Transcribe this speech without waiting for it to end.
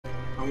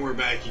And we're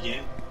back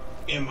again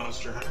in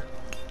Monster Hunter.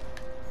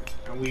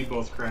 And we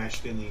both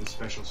crashed in the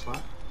special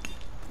spot.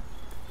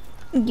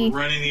 We're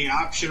running the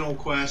optional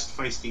quest,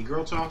 Feisty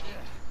Girl Talk,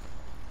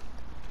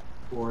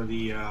 for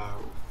the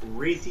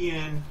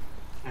Rathian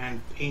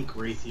and Pink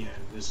Rathian.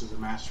 This is a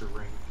Master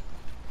Ring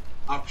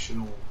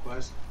optional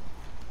quest.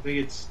 I think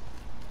it's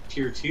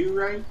tier 2,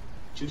 right?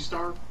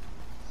 2-star?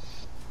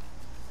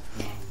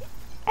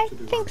 I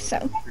think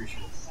so.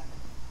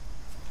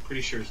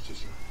 Pretty sure it's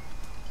 2-star.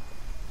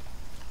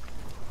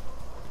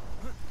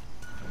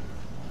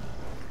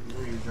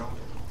 Where are you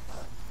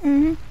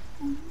going?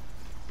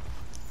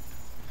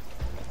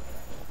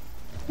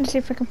 Let's see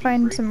if I can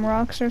find some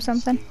rocks or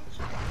something.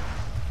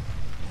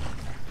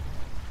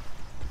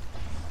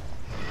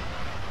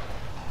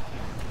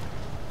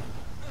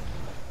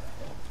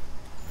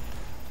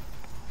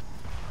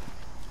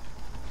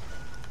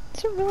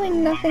 Is there really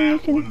nothing you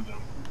can...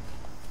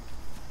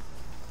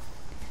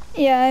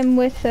 Yeah, I'm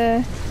with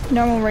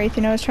normal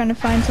Rathian. I was trying to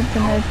find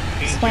something to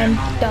slam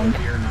dunk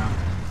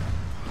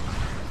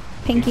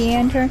Pinky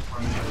and her.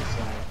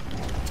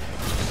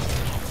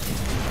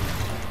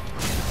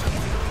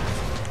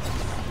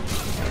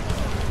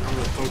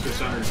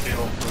 Focus on her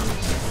tail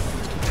first.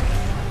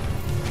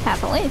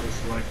 Happily.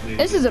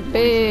 This is a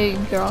big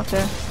girl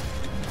too.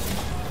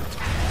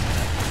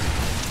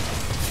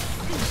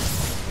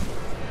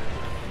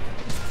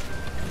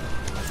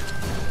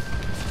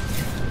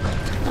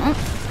 Oh.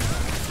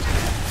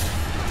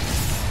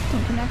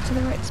 Don't connect to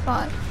the right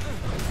spot.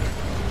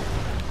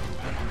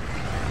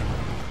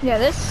 Yeah,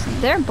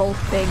 they're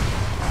both big.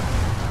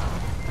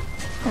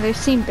 Well, they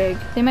seem big.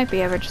 They might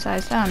be average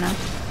sized, I don't know.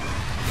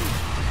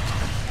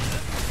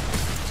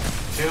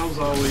 Tail's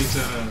always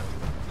a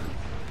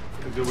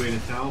good way to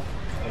tell.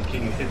 Like,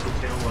 can you hit the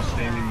tail while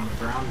standing on the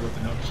ground with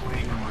an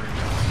upswing or an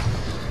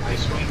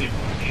ice swing? If you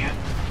can't,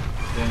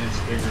 then it's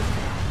bigger.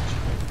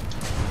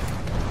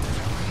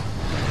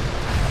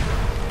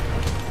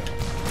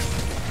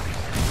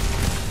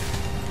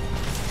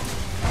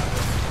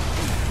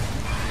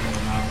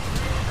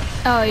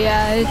 Oh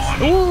yeah, it's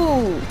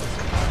ooh,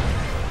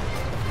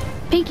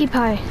 Pinkie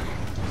Pie.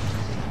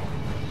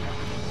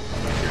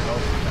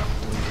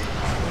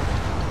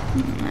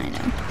 I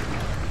know.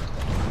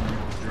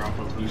 Drop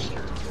a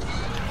booster.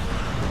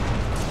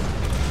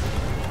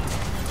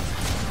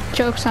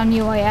 Joke's on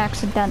you, I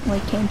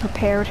accidentally came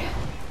prepared.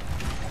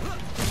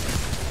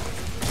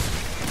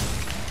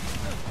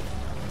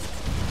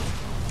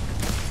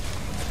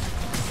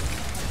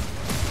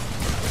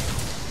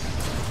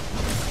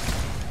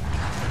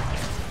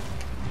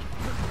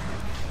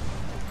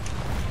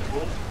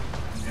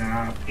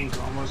 Yeah, Pink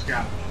almost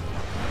got me.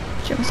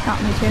 She almost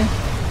got me too.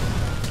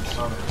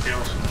 Saw the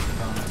tail smoke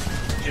coming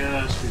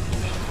just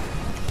before.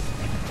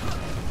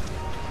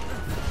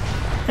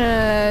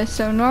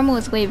 So normal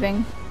is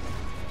leaving.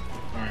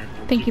 Alright,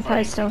 we'll Pinkie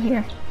Pie's still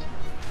here.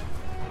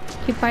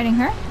 Keep fighting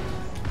her? Yep.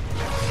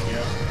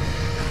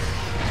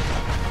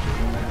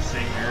 We're in the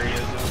same areas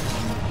of them,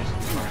 and we'll just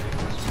keep fighting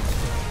this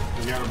one.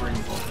 We gotta bring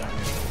them both down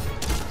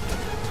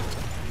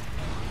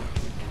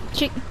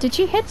here. Did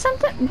she hit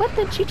something? What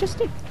did she just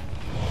do? I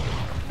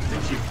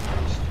think she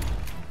froze.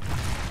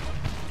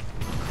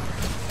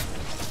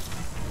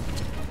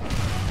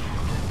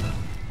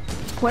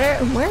 Where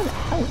the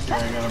hell is Yeah,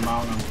 that? I got a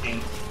mount on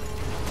Pink.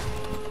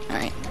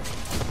 Alright.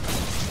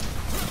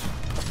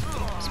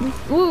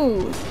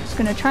 Ooh, just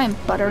gonna try and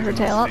butter her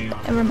tail up,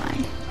 but never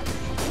mind.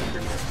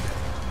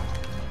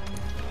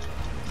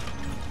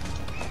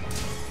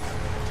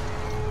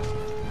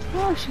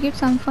 Oh, she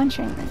keeps on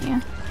flinching then,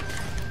 yeah.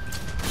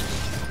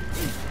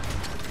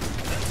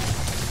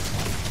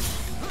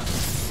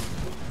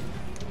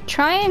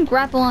 Try and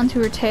grapple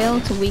onto her tail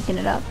to weaken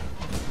it up.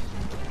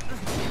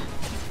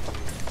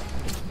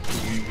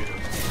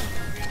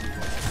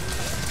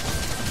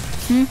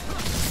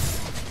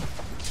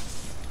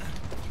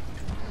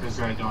 This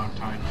guy don't have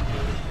time to do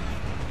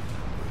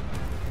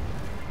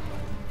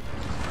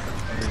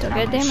it. Still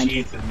get damage.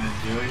 Sheath and then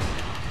do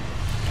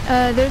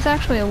it. There's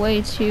actually a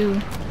way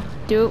to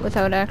do it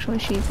without actually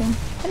sheathing.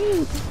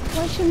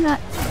 Why should not?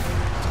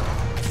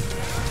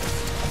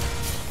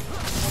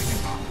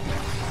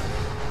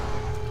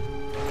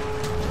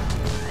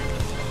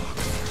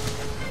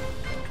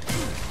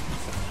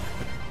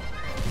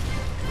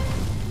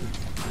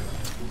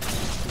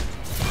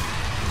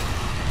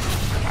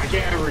 I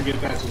can't ever get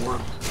that to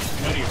work.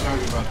 I know what you're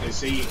talking about. They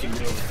say you can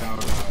do it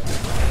without, it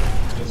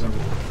doesn't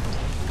work.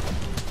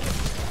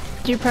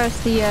 Did you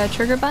press the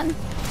trigger button?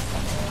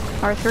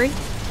 R3?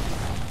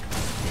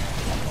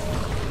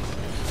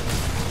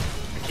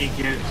 I can't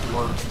get it to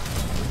work.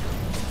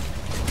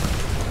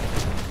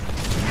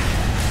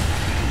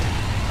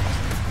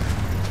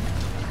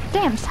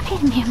 Damn, stop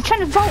hitting me. I'm trying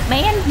to vote,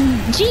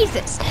 man.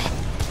 Jesus.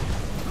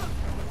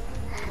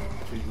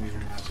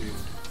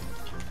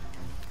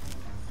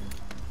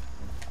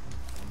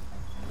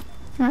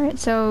 Alright,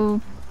 so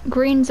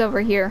green's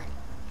over here.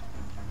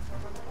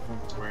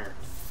 Where?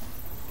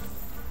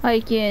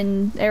 Like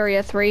in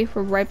area 3,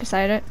 we're right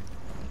beside it.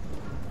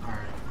 Alright.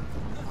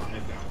 I'll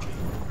head that way.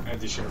 I had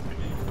to sharpen it.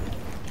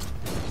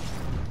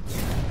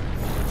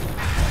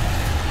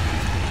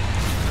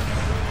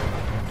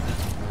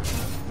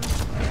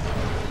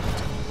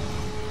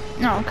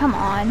 Oh, come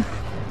on.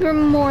 You're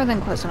more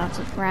than close enough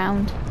to the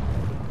ground.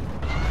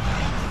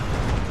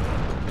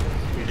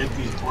 You hit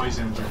these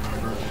poisons,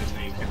 remember, and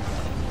they can,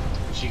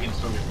 she can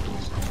still get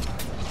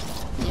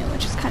poisoned. Yeah,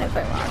 which is kind of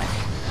ironic.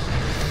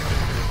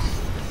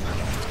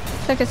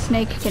 It's like a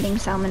snake getting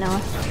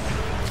salmonella.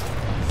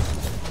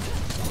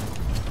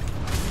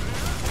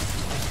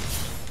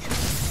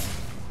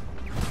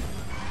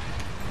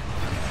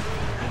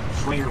 And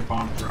flinger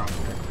bomb drop.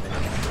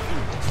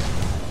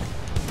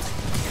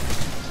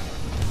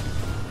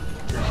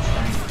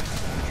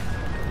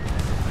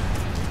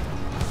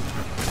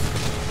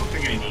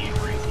 I need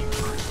Rathian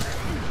first.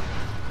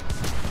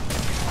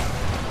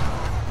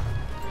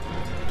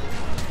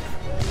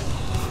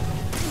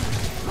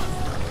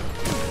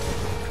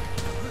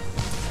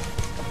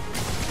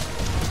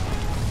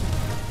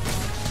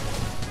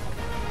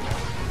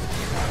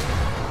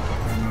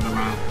 Another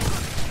round.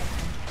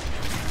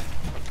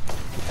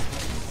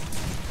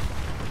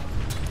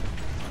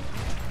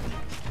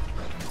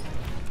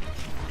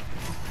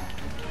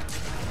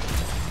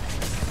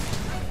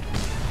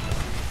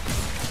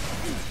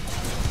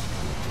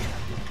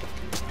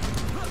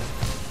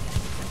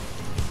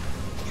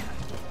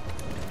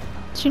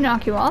 Did she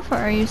knock you off, or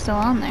are you still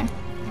on there?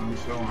 I'm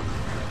still on.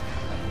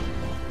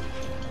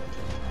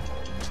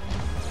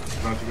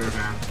 About to go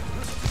down.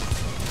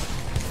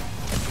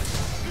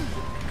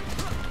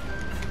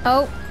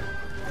 Oh,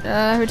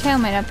 her tail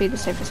might not be the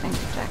safest thing to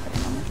attack at the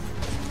moment.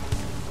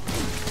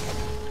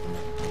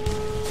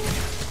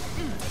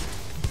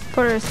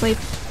 Put her to sleep.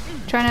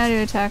 Try not to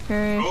attack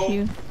her if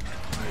you...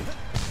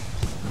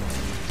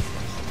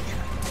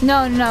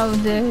 No,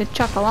 the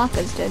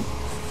Chocolakas did.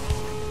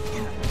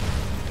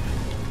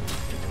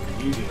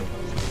 You did.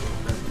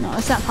 No,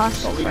 it's not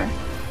possible for her.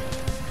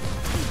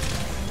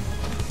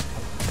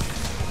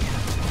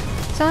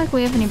 It's not like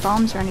we have any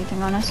bombs or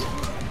anything on us.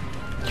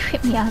 You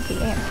hit me out of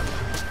the air.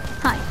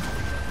 Hi.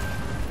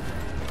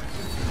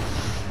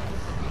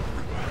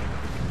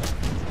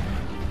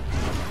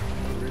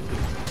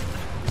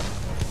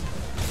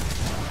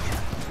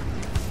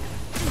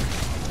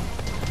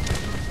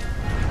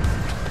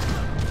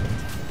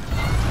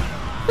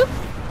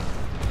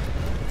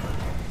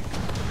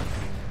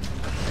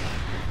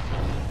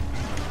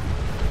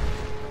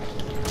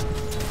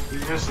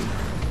 Yes,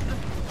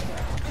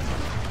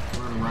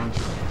 we're in a round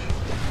charge.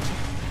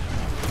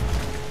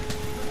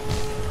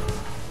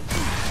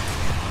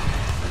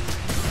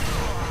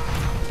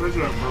 Suppose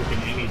we haven't broken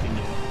anything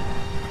yet.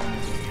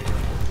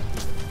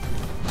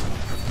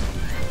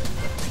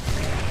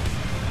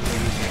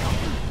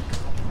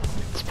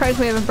 Surprised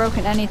we haven't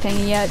broken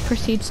anything yet.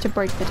 Proceeds to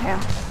break the tail.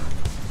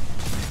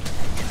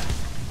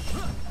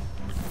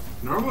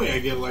 Normally I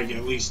get like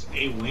at least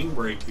a wing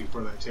break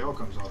before that tail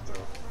comes off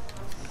though.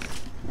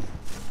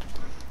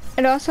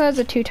 It also has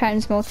a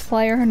 2x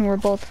multiplier, and we're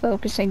both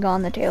focusing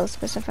on the tail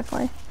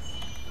specifically.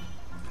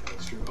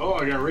 That's true. Oh,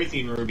 I got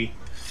Rathian Ruby.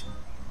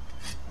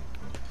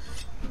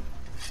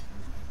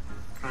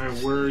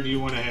 Alright, where do you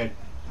want to head?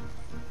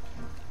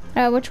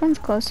 Which one's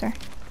closer?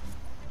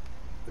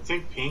 I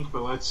think pink,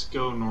 but let's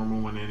go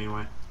normal one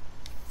anyway.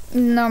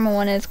 Normal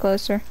one is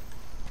closer.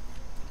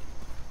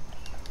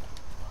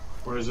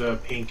 Where's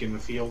pink in the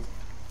field?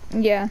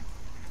 Yeah.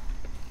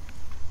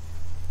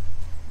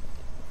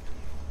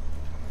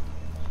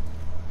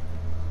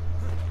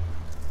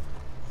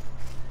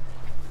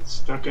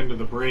 Stuck under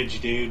the bridge,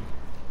 dude.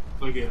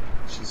 Look at,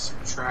 she's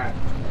trapped.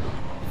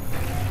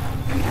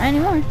 Not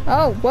anymore.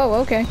 Oh, whoa,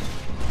 okay.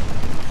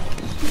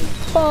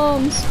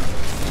 Bombs.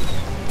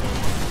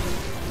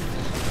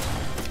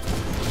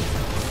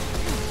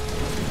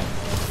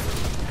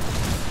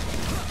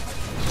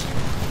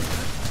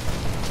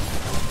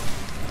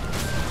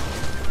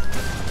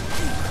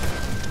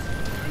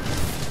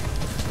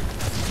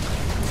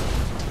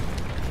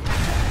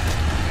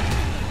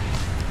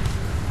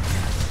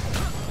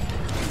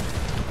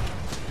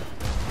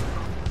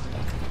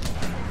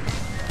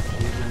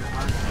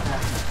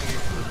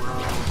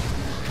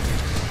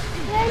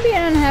 I'd be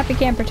an unhappy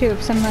camper too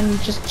if someone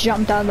just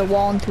jumped out of the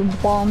wall and threw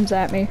bombs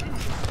at me. That's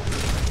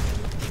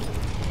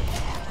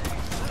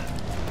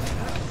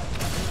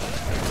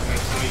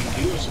how you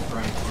do a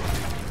surprise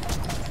party.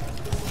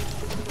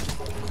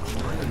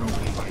 Where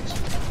nobody likes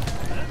it.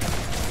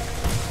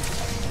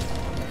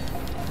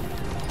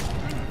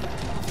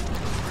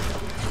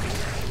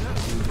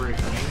 You break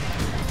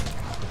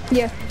me?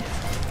 Yeah.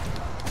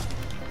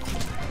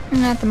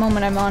 And at the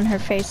moment I'm on her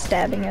face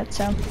stabbing it,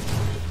 so.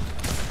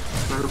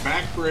 Her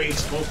back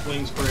breaks, both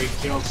wings break,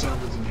 tail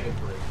severs, and head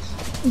breaks.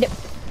 Yep.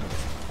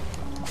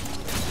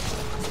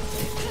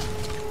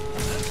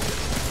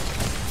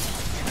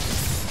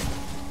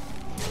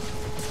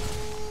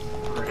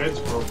 Her head's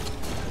broken.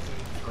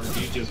 Or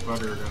you just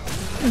buttered it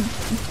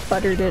up.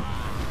 Buttered it.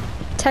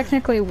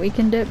 Technically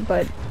weakened it,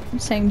 but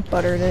saying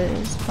buttered it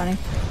is funny.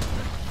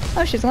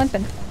 Oh, she's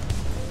limping.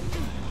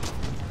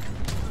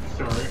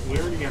 Sorry, we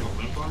already got a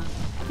limp on her?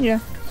 Yeah.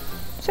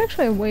 There's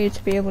actually a way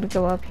to be able to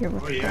go up here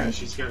with Oh yeah, guys.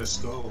 she's got a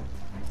skull.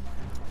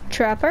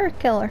 Trap her,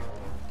 kill her.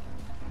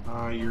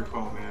 Your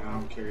call, man. I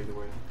don't care either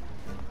way.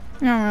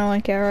 I don't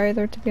really care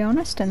either, to be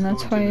honest, and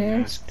that's why I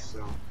asked.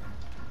 So.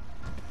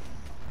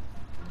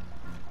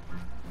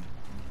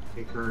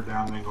 Take her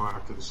down, then go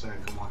after the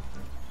set. Come on.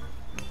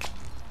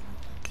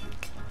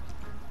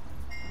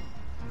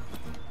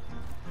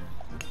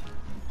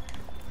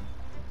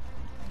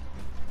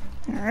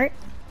 Alright.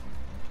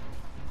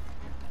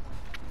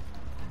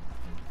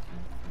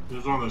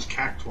 There's one of those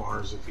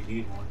cactuars if you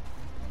need one.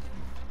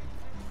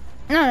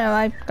 No,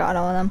 I got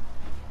all of them.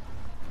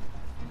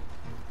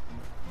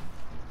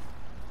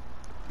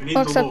 I need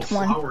the little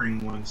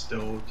flowering one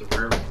still, the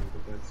rare one,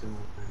 but that's the only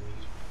one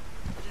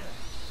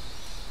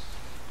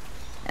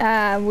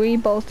I need. We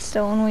both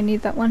still only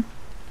need that one.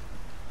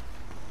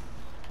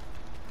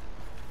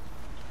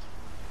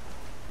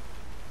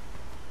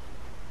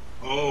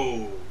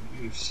 Oh,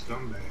 you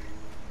scumbag.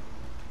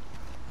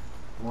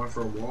 I went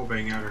for a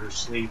wallbang out of her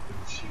sleep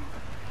and she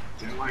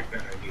didn't like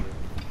that idea.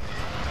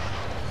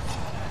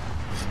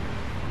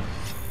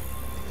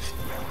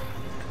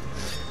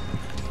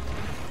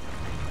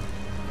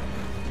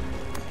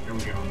 There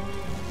we go.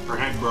 Her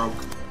head broke.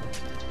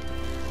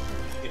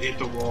 It hit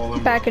the wall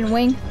and back and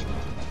wing.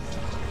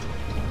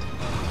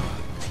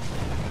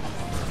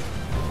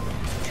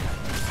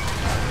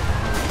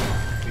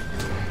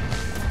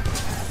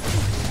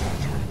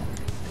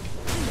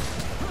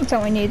 That's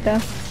all we need, though.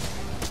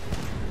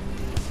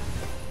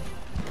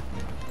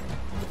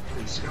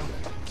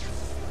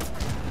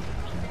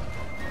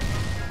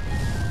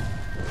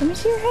 Let me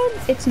see her head.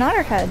 It's not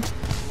her head.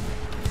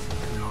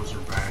 No, it's her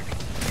back.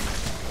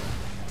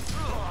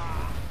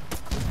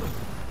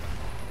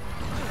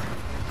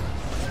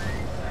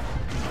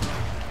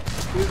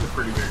 She's a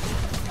pretty big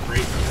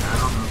Rathian. I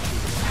don't know if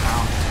she's a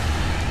down.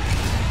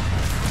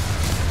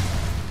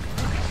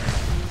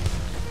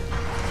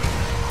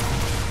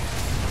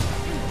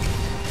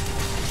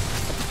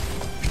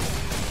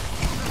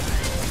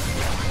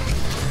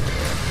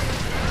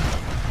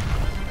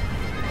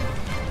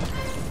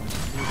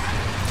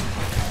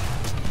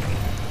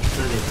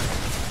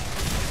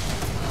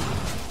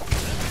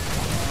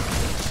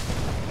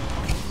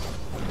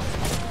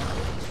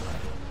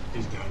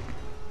 He's done.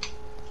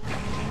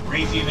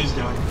 Rathian is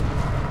done.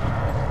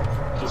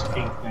 Just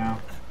pink now.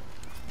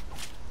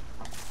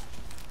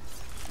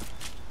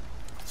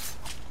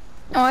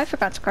 Oh, I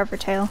forgot to carve her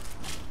tail.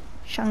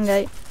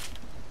 Shungite.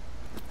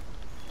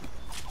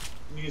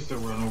 He needs to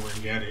run over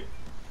and get it.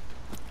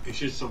 It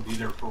should still be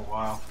there for a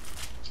while.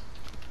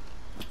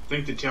 I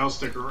think the tail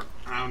stick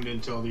around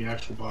until the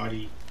actual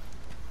body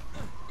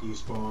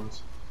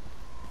despawns.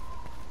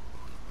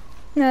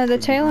 No, the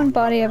tail and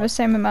body have the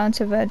same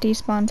amount of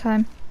despawn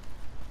time.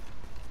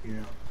 Yeah.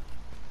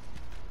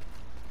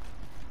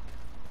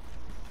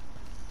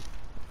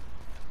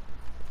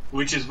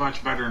 Which is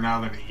much better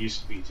now than it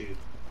used to be, too.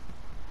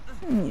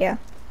 Yeah.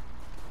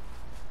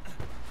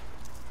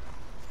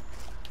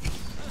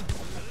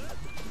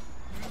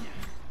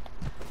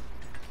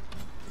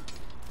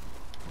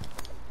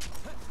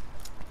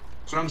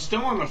 So I'm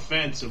still on the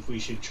fence if we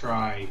should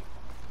try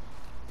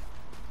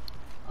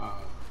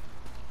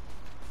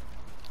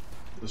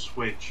the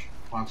Switch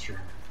Monster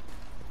Hunter.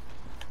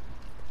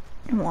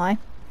 And why?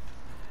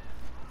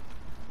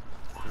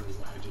 I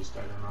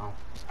don't know.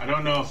 I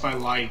don't know if I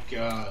like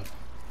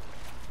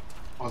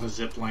all the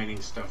zip lining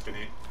stuff in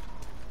it.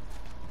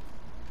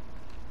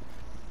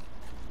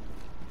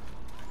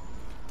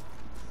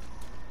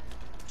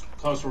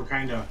 Plus, we're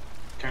kind of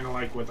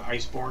like with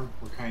Iceborne.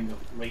 We're kind of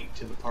late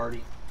to the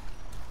party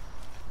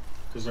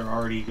because they're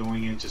already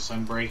going into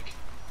Sunbreak.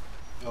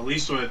 At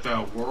least with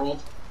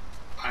World,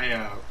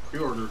 I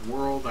pre-ordered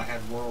World. I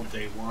had World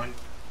day one.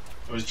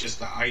 It was just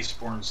the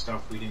Iceborne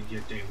stuff we didn't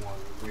get day one.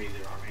 We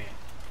waited on it.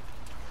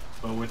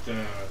 But with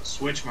the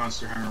Switch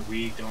Monster Hunter,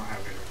 we don't have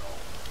it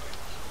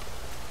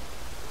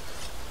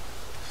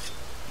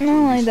at all.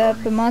 Not only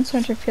that, but Monster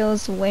Hunter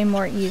feels way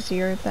more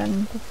easier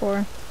than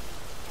before.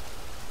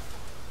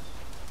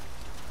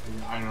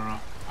 I don't know.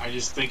 I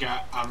just think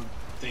I'm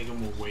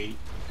thinking we'll wait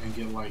and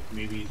get like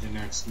maybe the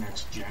next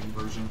gen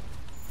version.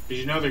 Because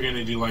you know they're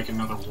gonna do like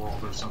another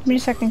world or something. Give me a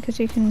second, because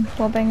you can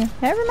wallbang it.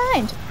 Never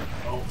mind.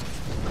 Oh,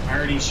 I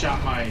already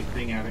shot my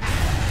thing at it.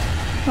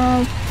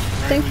 Well,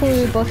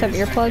 thankfully we both have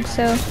earplugs,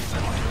 so.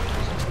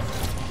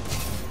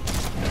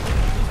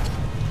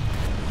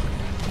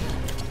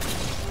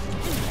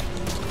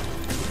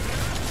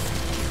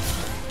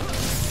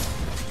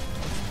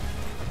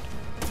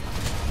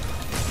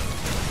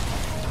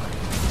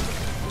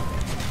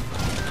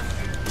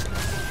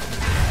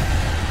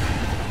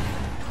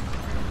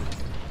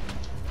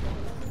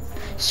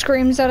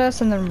 Screams at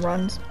us and then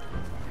runs.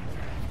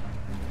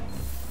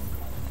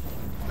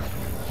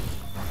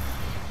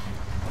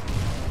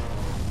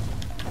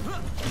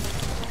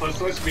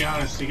 Plus, let's be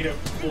honest, to get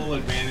full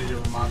advantage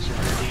of a Monster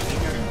Hunter game, you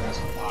gotta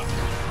invest a lot.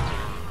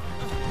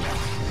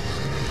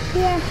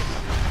 Yeah.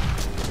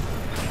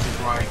 Which is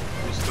why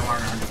we still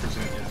aren't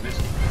 100% done this.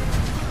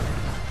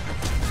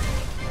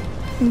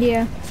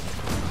 Yeah.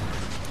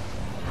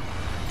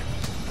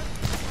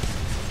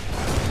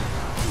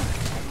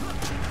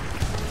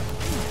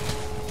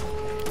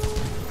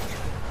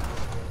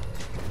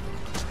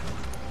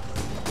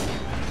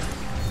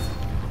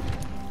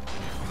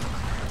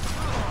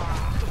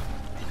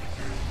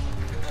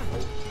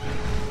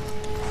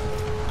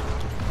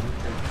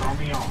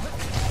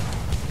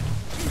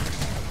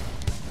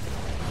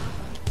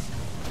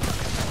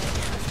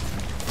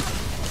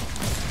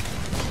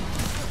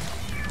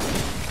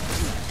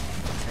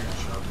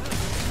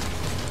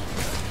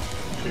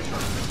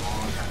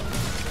 log.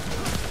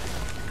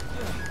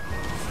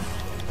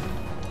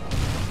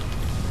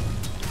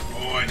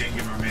 Oh, I didn't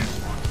get my man's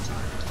log in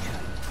time.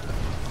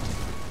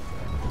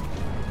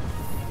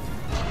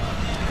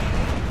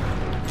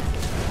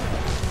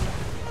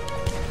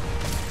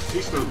 At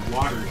least there's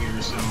water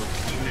here, so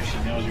even if she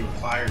nails you with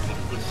fire, then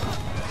it puts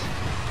something.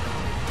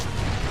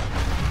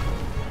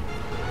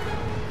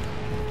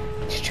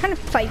 She's trying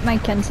to fight my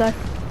Kensa.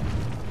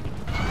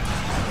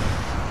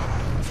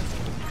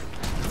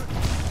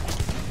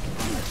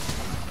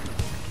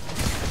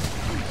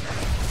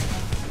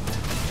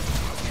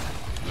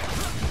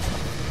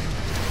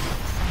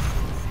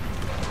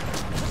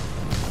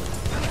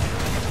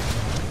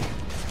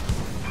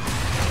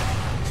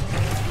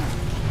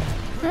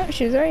 Oh,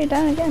 she's already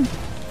down again.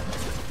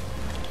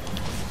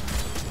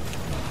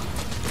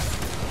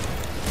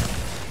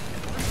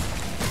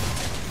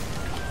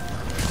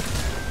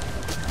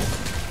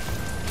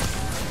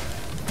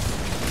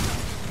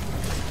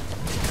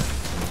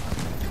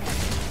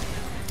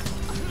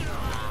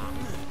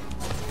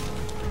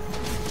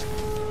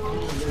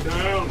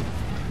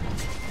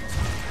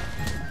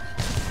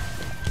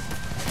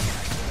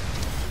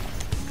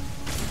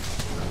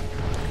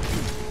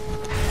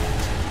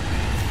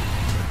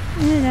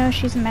 No,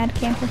 she's a mad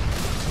camper.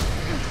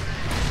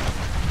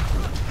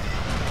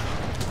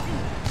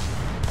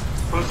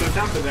 Plus, on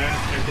top of that,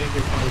 I think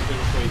you're probably going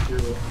to play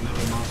through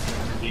another Monster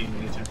Hunter game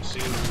anytime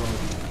soon, as well as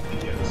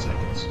the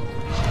second story.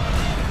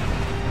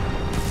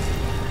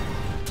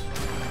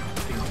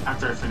 You know,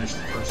 after I finish the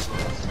first one,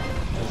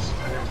 because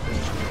I never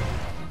finished it.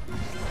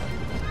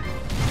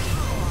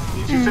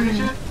 Did you finish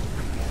it?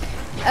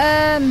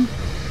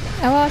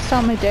 I lost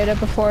all my data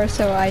before,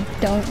 so I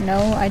don't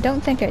know. I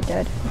don't think I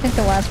did. I think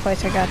the last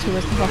place I got to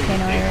was the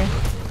volcano area.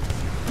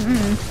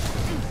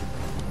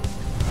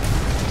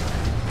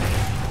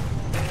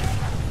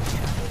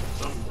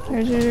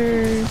 There's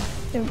her...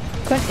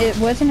 It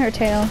wasn't her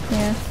tail,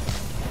 yeah.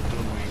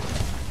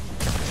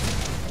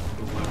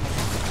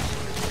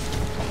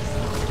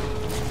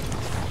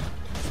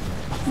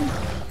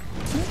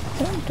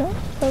 Don't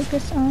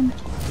focus on...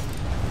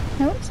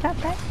 No, stop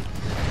that.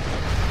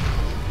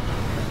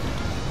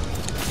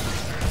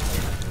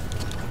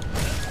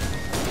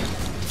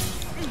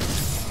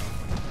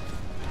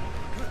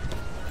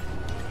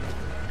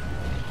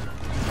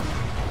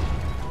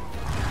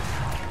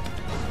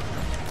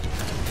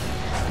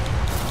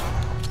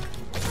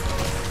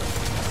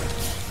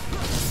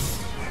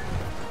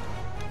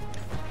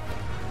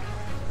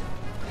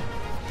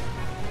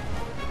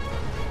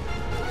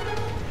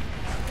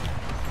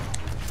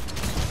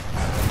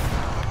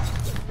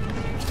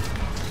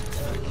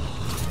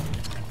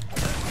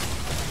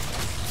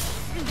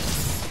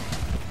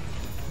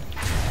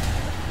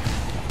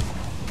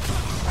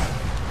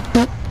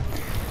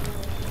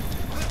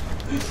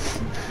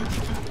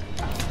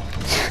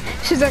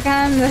 She's like,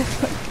 I'm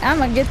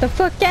gonna get the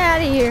fuck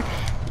out of here.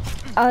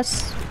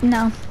 Us,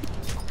 no.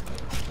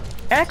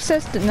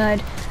 Access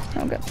denied.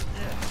 Okay.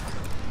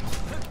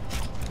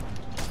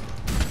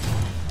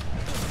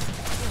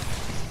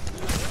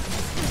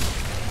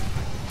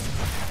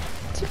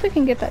 See if we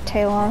can get that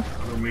tail off.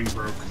 The wing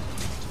broke.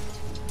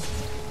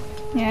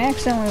 Yeah, I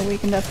accidentally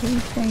weakened up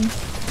his thing.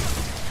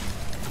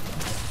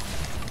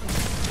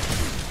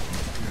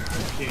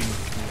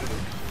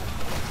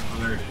 Oh,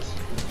 there it is.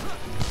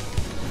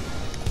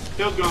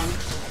 Tail's gone.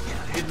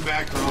 Hidden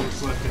back, or all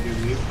that's left to do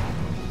leave.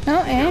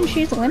 Oh, and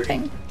she's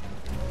limping.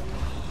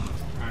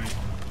 Alright.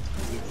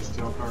 Get this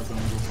tail card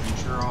going, we'll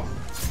finish her off.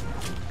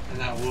 And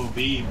that will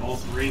be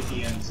both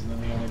Rathians, and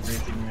then the only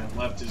Rathian we have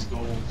left is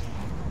gold.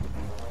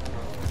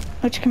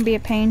 Which can be a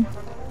pain.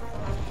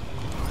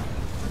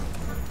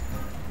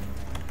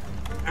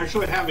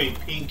 Actually, I have a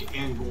pink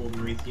and gold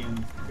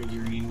Rathian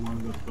figurine, one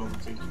of those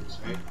gold figures,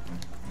 right?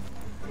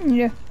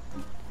 Yeah.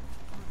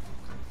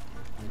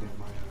 I got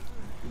my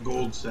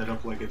gold set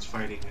up like it's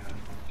fighting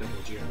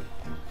Double Joe.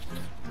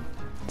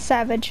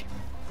 Savage.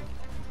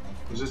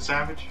 Was it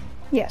Savage?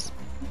 Yes.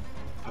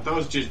 I thought it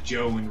was just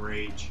Joe in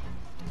Rage.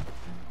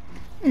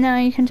 No,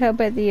 you can tell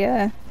by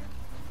the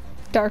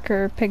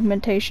darker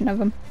pigmentation of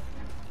him.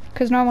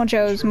 Because normal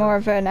Joe is more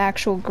of an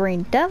actual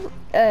green.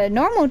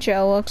 Normal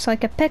Joe looks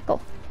like a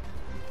pickle.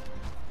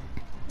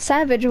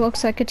 Savage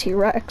looks like a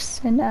T-Rex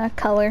in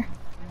color.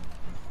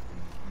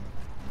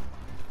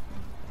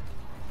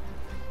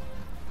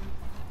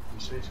 You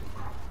say so,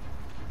 bro.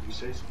 You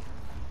say so.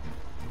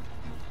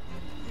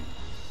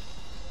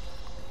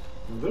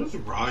 Are those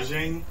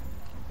Rajang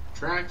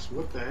tracks?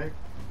 What the heck?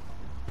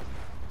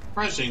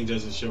 Rajang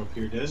doesn't show up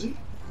here, does he?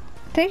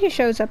 I think he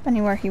shows up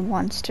anywhere he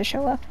wants to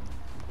show up.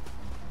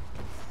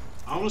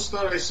 I almost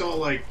thought I saw,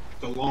 like,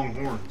 the long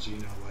horns, you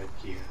know, like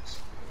he has.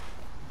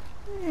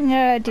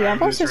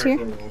 Diablos is here.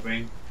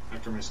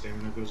 After my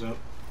stamina goes up.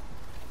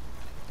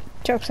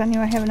 Joke's on you,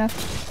 I have enough.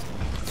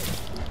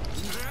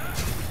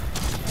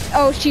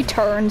 Oh, she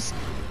turns.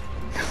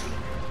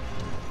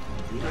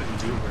 You didn't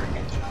do a very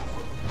good job.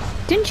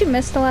 Didn't you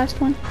miss the last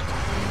one?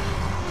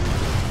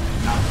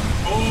 No.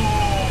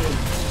 Oh!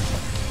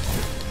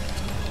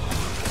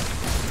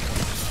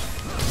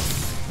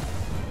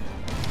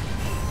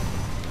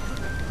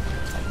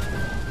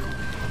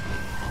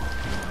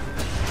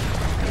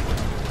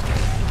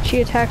 She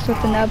attacks with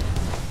the nub.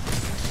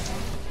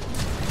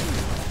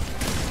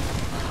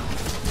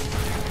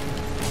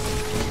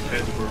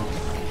 Head girl.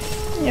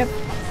 Yep.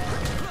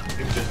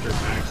 It's just her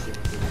max.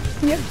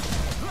 Yep.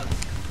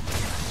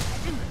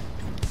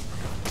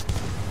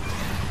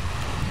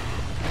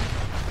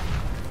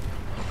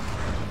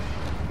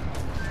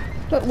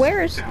 But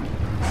where's... Down.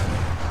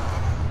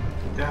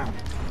 Down.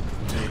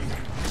 There you go.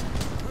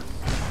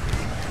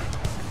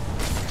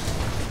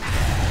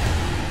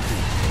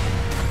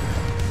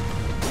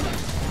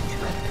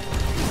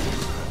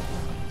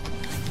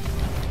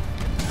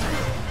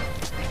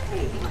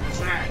 What's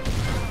that?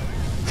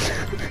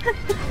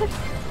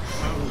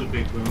 That was a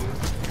big boom.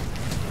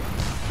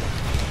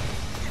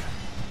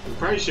 We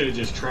probably should have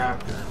just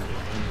trapped her.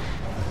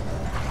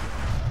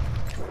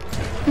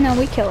 No,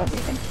 we kill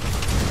everything.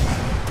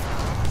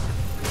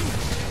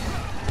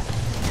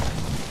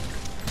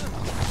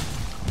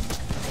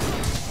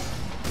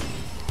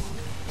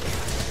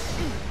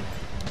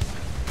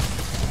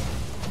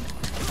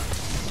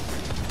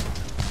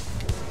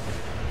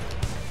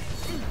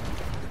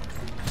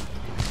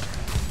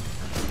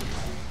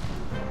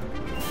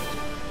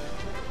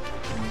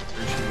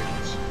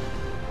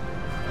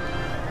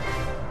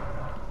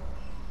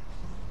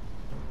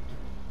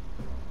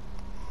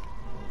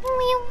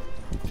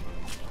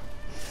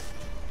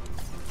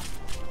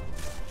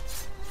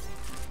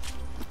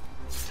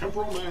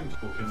 Temporal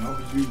mantle can now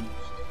be used.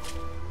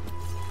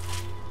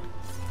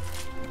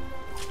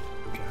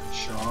 We got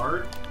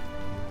shard,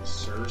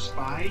 Sir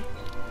Spike,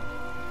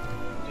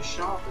 and a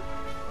shard.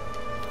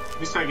 At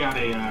least I got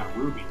a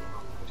ruby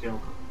tail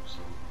colors.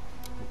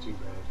 Not too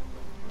bad.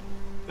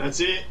 That's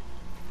it.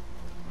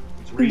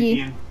 It's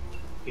Rathian,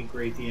 pink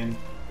Rathian.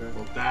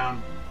 Level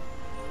down.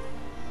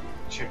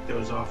 Check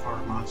those off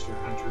our Monster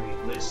Hunter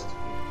list.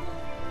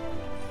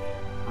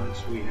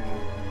 Hunts we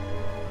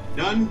have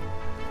done.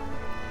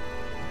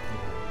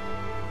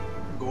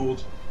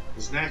 Gold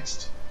is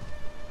next.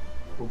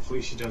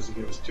 Hopefully she doesn't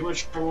give us too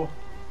much trouble.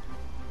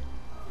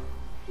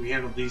 We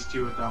handled these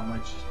two without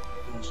much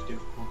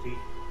difficulty.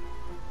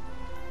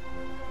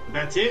 But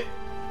that's it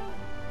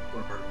for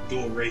our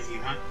dual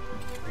Rathian hunt.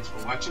 Thanks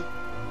for watching.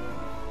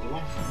 Good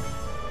luck.